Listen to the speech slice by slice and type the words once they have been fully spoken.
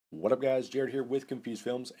What up guys, Jared here with Confused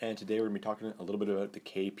Films, and today we're going to be talking a little bit about the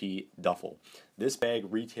KP Duffle. This bag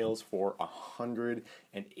retails for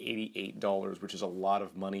 $188, which is a lot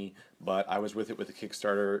of money, but I was with it with a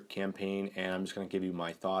Kickstarter campaign, and I'm just going to give you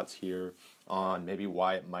my thoughts here on maybe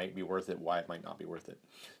why it might be worth it, why it might not be worth it.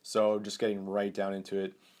 So just getting right down into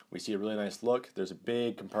it, we see a really nice look. There's a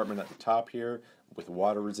big compartment at the top here with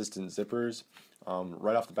water-resistant zippers.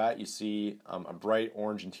 Right off the bat, you see a bright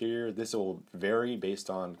orange interior. This will vary based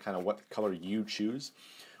on kind of what color you choose.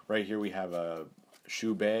 Right here we have a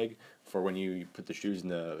shoe bag for when you put the shoes in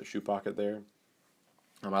the shoe pocket there.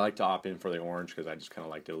 I like to opt in for the orange because I just kind of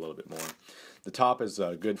liked it a little bit more. The top is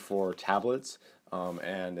good for tablets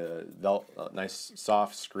and a nice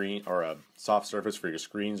soft screen or a soft surface for your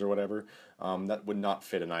screens or whatever. That would not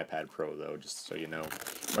fit an iPad Pro though, just so you know.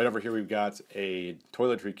 Right over here we've got a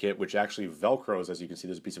toiletry kit which actually velcros, as you can see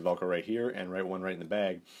there's a piece of velcro right here and one right in the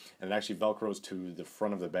bag, and it actually velcros to the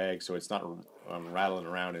front of the bag so it's not rattling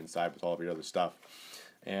around inside with all of your other stuff.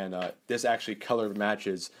 And this actually color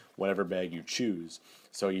matches whatever bag you choose.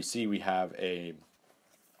 So you see we have a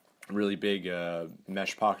really big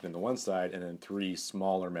mesh pocket in the one side and then three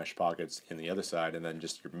smaller mesh pockets in the other side, and then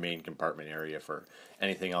just your main compartment area for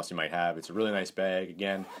anything else you might have. It's a really nice bag.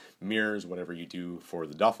 Again, mirrors whatever you do for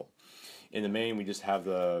the duffel. In the main, we just have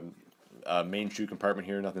the main shoe compartment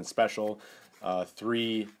here, nothing special.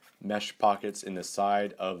 Three mesh pockets in the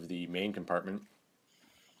side of the main compartment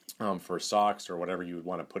for socks or whatever you would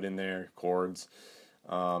want to put in there, cords.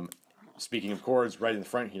 Speaking of cords, right in the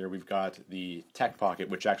front here we've got the tech pocket,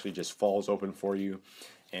 which actually just falls open for you,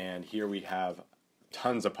 and here we have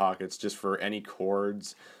tons of pockets just for any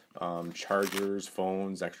cords, chargers,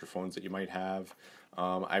 phones, extra phones that you might have.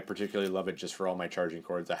 I particularly love it just for all my charging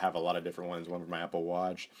cords. I have a lot of different ones, one for my Apple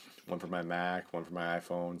Watch, one for my Mac, one for my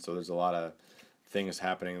iPhone, so there's a lot of things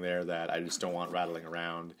happening there that I just don't want rattling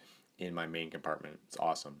around in my main compartment. It's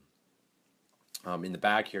awesome. In the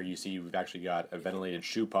back here you see we've actually got a ventilated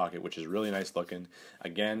shoe pocket, which is really nice looking.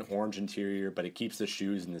 Again, orange interior, but it keeps the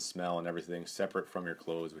shoes and the smell and everything separate from your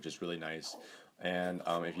clothes, which is really nice. And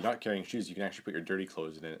if you're not carrying shoes, you can actually put your dirty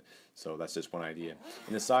clothes in it, so that's just one idea.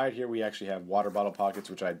 In the side here we actually have water bottle pockets,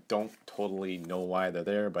 which I don't totally know why they're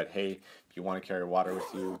there, but hey, if you want to carry water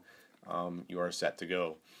with you, you are set to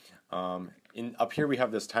go. Up here we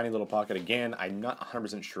have this tiny little pocket. Again, I'm not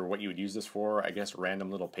 100% sure what you would use this for. I guess random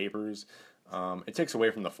little papers. It takes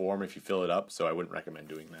away from the form if you fill it up, so I wouldn't recommend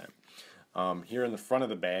doing that. Here in the front of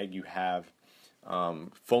the bag you have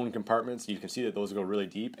phone compartments. You can see that those go really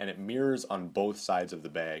deep, and it mirrors on both sides of the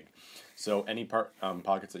bag. So any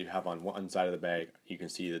pockets that you have on one side of the bag, you can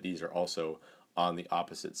see that these are also on the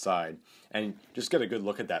opposite side. And just get a good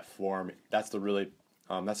look at that form. That's the really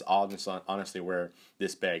that's honestly where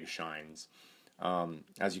this bag shines.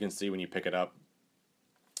 As you can see when you pick it up,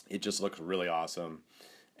 it just looks really awesome,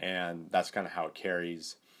 and that's kind of how it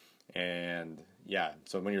carries. And yeah,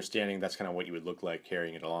 so when you're standing, that's kind of what you would look like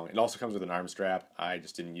carrying it along. It also comes with an arm strap. I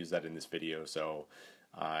just didn't use that in this video, so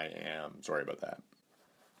I am sorry about that.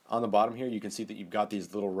 On the bottom here, you can see that you've got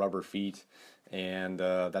these little rubber feet, and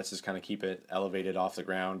that's just kind of keep it elevated off the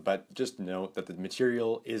ground. But just note that the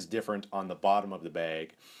material is different on the bottom of the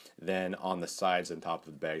bag than on the sides and top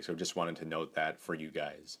of the bag, so just wanted to note that for you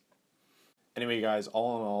guys. Anyway guys,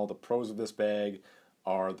 all in all, the pros of this bag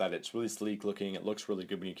are that it's really sleek looking, it looks really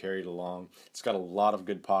good when you carry it along, it's got a lot of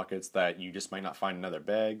good pockets that you just might not find in other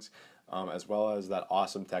bags, as well as that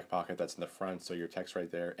awesome tech pocket that's in the front, so your tech's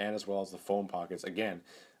right there, and as well as the phone pockets, again,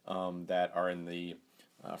 that are in the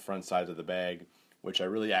front sides of the bag, which I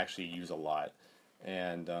really actually use a lot.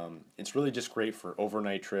 And it's really just great for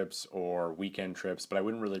overnight trips or weekend trips, but I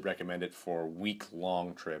wouldn't really recommend it for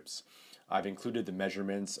week-long trips. I've included the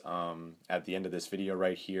measurements at the end of this video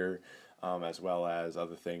right here, as well as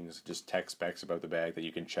other things, just tech specs about the bag that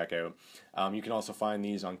you can check out. You can also find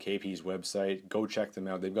these on KP's website. Go check them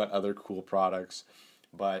out. They've got other cool products,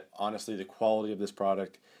 but honestly the quality of this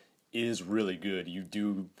product is really good. You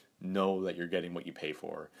do know that you're getting what you pay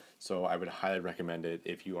for, so I would highly recommend it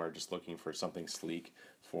if you are just looking for something sleek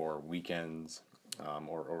for weekends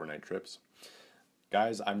or overnight trips.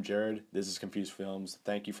 Guys, I'm Jared. This is Confused Films.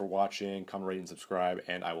 Thank you for watching. Comment, rate, and subscribe,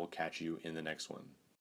 and I will catch you in the next one.